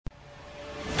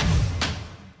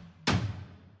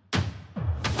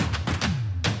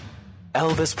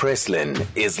Elvis Presslin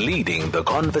is leading the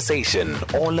conversation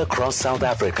all across South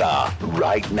Africa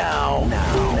right now.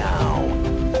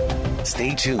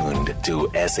 Stay tuned to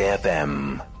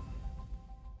SAFM.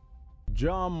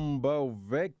 Jumbo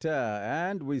Victor,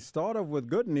 and we start off with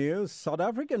good news. South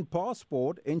African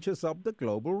passport inches up the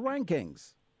global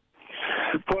rankings.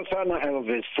 Kgomoeswana,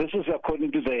 Elvis, this is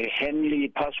according to the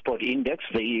Henley Passport Index.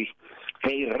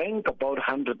 They rank about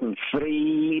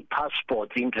 103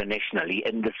 passports internationally,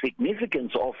 and the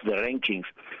significance of the rankings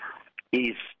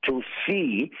is to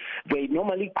see, they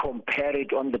normally compare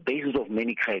it on the basis of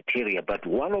many criteria, but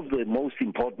one of the most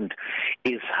important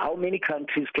is how many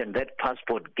countries can that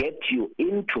passport get you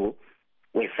into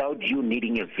without you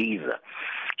needing a visa.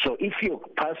 So if your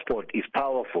passport is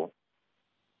powerful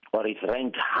or is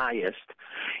ranked highest,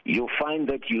 you find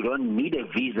that you don't need a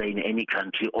visa in any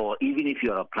country, or even if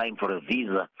you're applying for a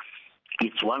visa,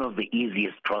 it's one of the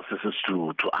easiest processes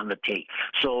to undertake.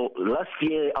 So last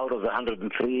year, out of the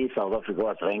 103, South Africa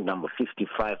was ranked number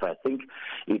 55. I think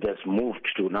it has moved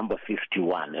to number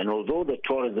 51. And although the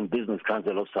Tourism Business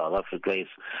Council of South Africa is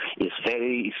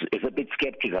a bit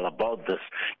skeptical about this,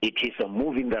 it is a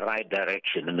move in the right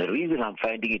direction. And the reason I'm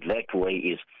finding it that way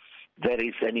is there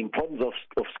is an importance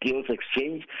of skills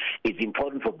exchange. It's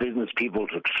important for business people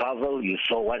to travel. You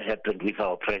saw what happened with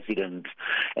our president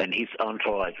and his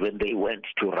entourage when they went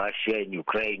to Russia and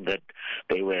Ukraine, that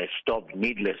they were stopped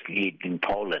needlessly in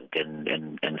Poland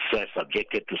and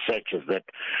subjected to searches that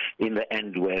in the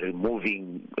end were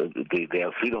removing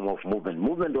their freedom of movement.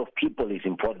 Movement of people is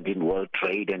important in world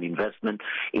trade and investment,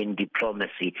 in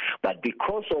diplomacy. But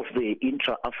because of the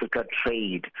intra-Africa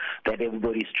trade that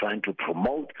everybody is trying to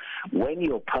promote, when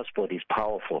your passport is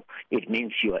powerful, it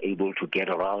means you are able to get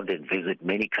around and visit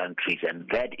many countries, and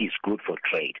that is good for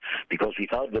trade. Because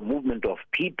without the movement of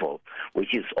people,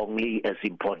 which is only as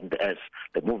important as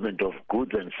the movement of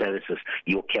goods and services,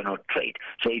 you cannot trade.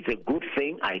 So it's a good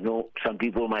thing. I know some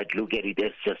people might look at it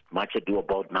as just much ado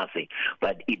about nothing,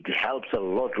 but it helps a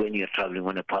lot when you're traveling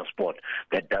on a passport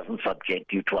that doesn't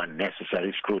subject you to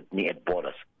unnecessary scrutiny at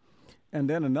borders. And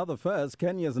then another first,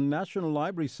 Kenya's National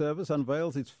Library Service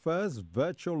unveils its first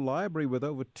virtual library with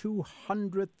over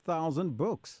 200,000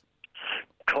 books.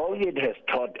 COVID has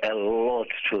taught a lot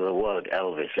to the world,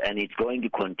 Elvis, and it's going to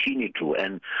continue to.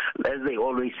 And as they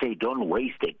always say, don't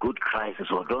waste a good crisis,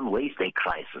 or don't waste a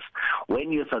crisis. When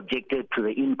you're subjected to the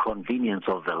inconvenience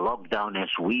of the lockdown, as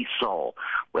we saw,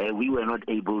 where we were not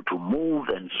able to move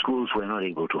and schools were not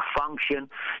able to function,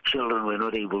 children were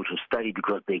not able to study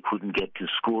because they couldn't get to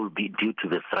school due to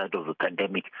the threat of the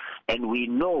pandemic. And we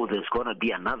know there's going to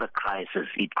be another crisis.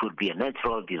 It could be a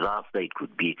natural disaster, it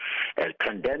could be a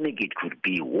pandemic, it could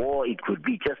be war, it could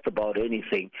be just about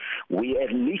anything. We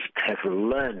at least have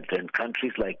learned, and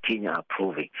countries like Kenya are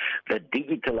proving, that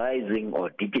digitalizing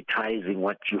or digitizing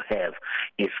what you have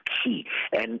is key.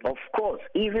 And of course,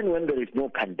 even when there is no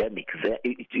pandemic,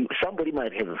 somebody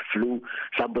might have a flu,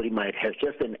 somebody might have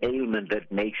just an ailment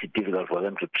that makes it difficult for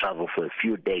them to travel for a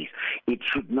few days. It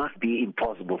should not be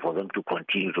impossible for them to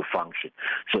continue to function.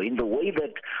 So in the way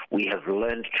that we have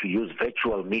learned to use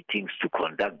virtual meetings to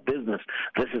conduct business,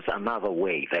 this is another way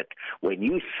that when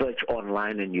you search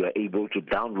online and you are able to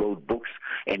download books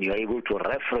and you are able to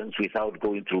reference without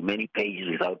going through many pages,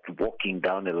 without walking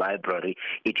down a library,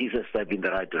 it is a step in the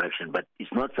right direction. But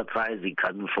it's not surprising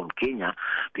coming from Kenya,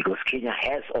 because Kenya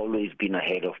has always been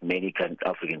ahead of many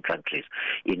African countries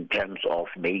in terms of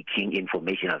making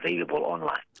information available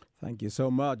online. Thank you so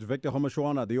much. Victor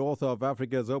Kgomoeswana, the author of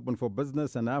Africa is Open for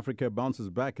Business and Africa Bounces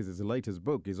Back, is his latest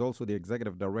book. He's also the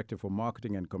Executive Director for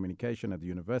Marketing and Communication at the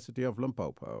University of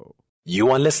Limpopo. You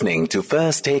are listening to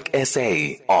First Take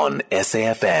SA on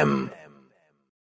SAFM.